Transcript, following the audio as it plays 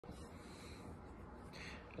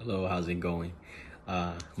Hello, how's it going?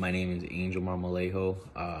 My name is Angel Marmolejo.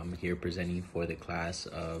 I'm here presenting for the class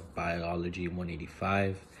of Biology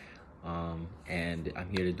 185. And I'm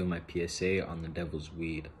here to do my PSA on the devil's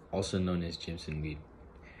weed, also known as Jimson weed.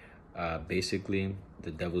 Basically, the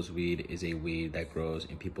devil's weed is a weed that grows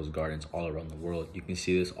in people's gardens all around the world. You can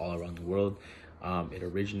see this all around the world. It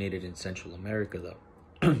originated in Central America,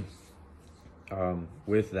 though.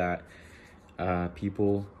 With that,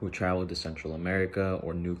 people who traveled to Central America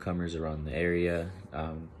or newcomers around the area,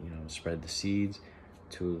 spread the seeds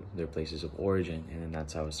to their places of origin, and then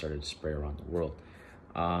that's how it started to spread around the world.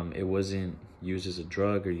 It wasn't used as a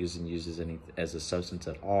drug or used as a substance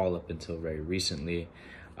at all up until very recently.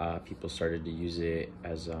 People started to use it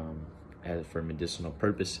as for medicinal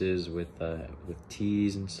purposes with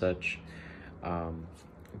teas and such.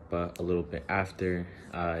 But a little bit after,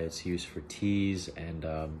 it's used for teas and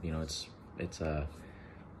it's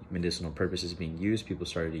medicinal purposes being used. People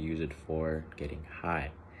started to use it for getting high.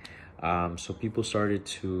 So people started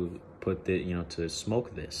to to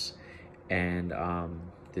smoke this, and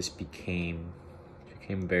this became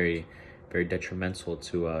very, very detrimental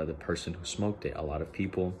to the person who smoked it. A lot of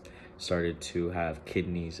people started to have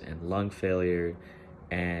kidneys and lung failure,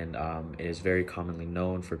 and it is very commonly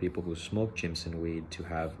known for people who smoke Jimson weed to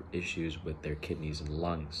have issues with their kidneys and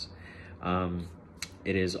lungs.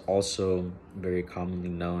 It is also very commonly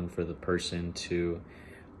known for the person to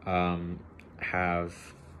have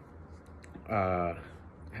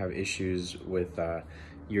issues with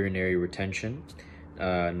urinary retention,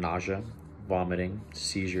 nausea, vomiting,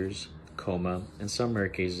 seizures, coma, and some rare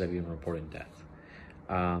cases have even reported death.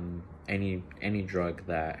 Any drug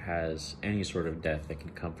that has any sort of death that can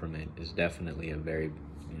come from it is definitely a very,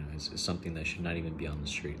 it's something that should not even be on the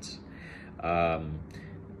streets.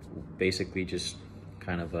 Basically, just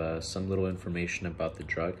kind of some little information about the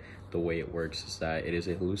drug. The way it works is that it is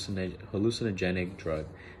a hallucinogenic drug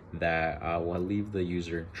that will leave the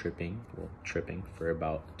user tripping for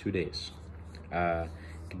about 2 days. It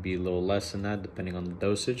could be a little less than that depending on the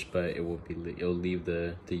dosage, but it'll leave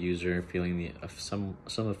the user feeling some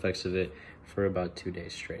effects of it for about 2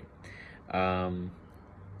 days straight.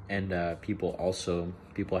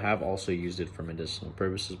 People have also used it for medicinal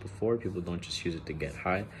purposes before. People don't just use it to get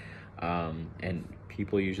high. And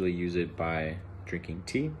people usually use it by drinking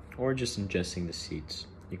tea or just ingesting the seeds.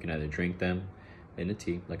 You can either drink them in a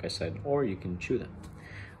tea, like I said, or you can chew them.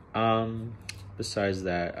 Besides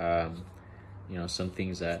that, some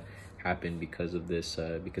things that happen because of this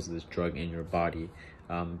drug in your body.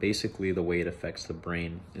 Basically, the way it affects the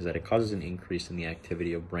brain is that it causes an increase in the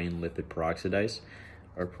activity of brain lipid peroxidase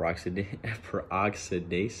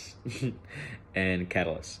and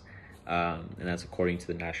catalase. And that's according to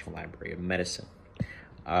the National Library of Medicine.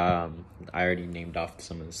 I already named off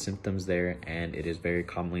some of the symptoms there, and it is very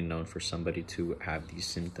commonly known for somebody to have these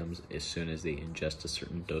symptoms as soon as they ingest a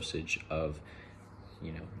certain dosage of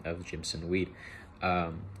Jimson weed.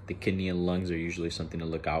 The kidney and lungs are usually something to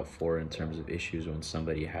look out for in terms of issues when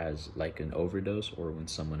somebody has like an overdose or when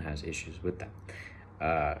someone has issues with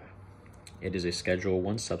that. It is a Schedule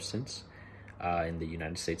 1 substance in the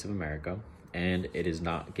United States of America, and it is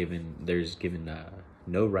not given,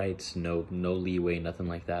 no rights, no leeway, nothing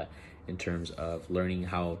like that in terms of learning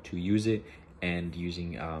how to use it and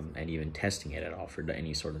using and even testing it at all for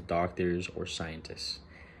any sort of doctors or scientists.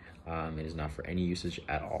 It is not for any usage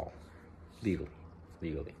at all,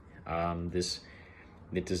 legally.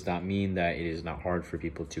 It does not mean that it is not hard for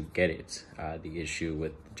people to get it. The issue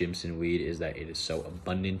with Jimson weed is that it is so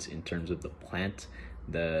abundant in terms of the plant,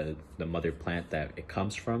 the mother plant that it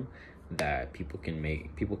comes from, that people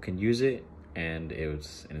can use it, and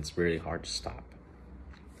it's really hard to stop.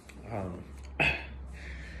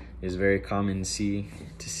 It's very common to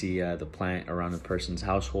see the plant around a person's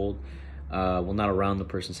household. Well, not around the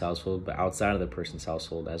person's household, but outside of the person's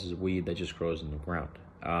household, as is weed that just grows in the ground.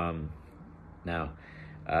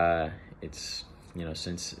 It's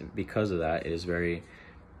because of that, it is very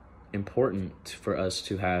important for us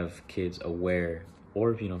to have kids aware,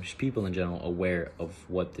 or just people in general aware of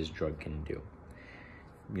what this drug can do.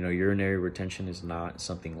 Urinary retention is not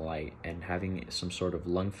something light, and having some sort of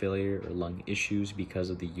lung failure or lung issues because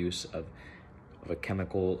of the use of the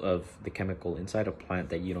chemical inside a plant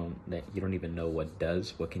that you don't even know what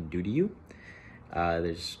can do to you.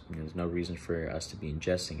 There's no reason for us to be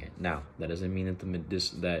ingesting it. Now, that doesn't mean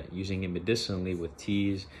that using it medicinally with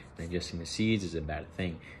teas and ingesting the seeds is a bad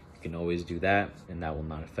thing. You can always do that, and that will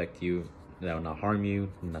not affect you. That will not harm you.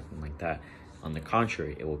 Nothing like that. On the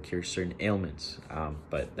contrary, it will cure certain ailments.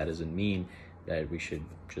 But that doesn't mean that we should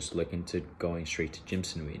just look into going straight to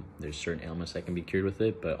Jimson weed. There's certain ailments that can be cured with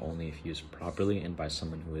it, but only if used properly and by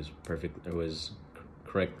someone who is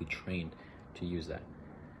correctly trained to use that.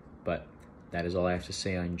 But that is all I have to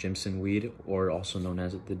say on Jimson weed, or also known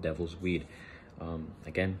as the devil's weed.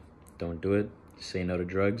 Again, don't do it. Say no to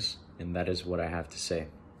drugs, and that is what I have to say.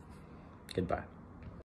 Goodbye.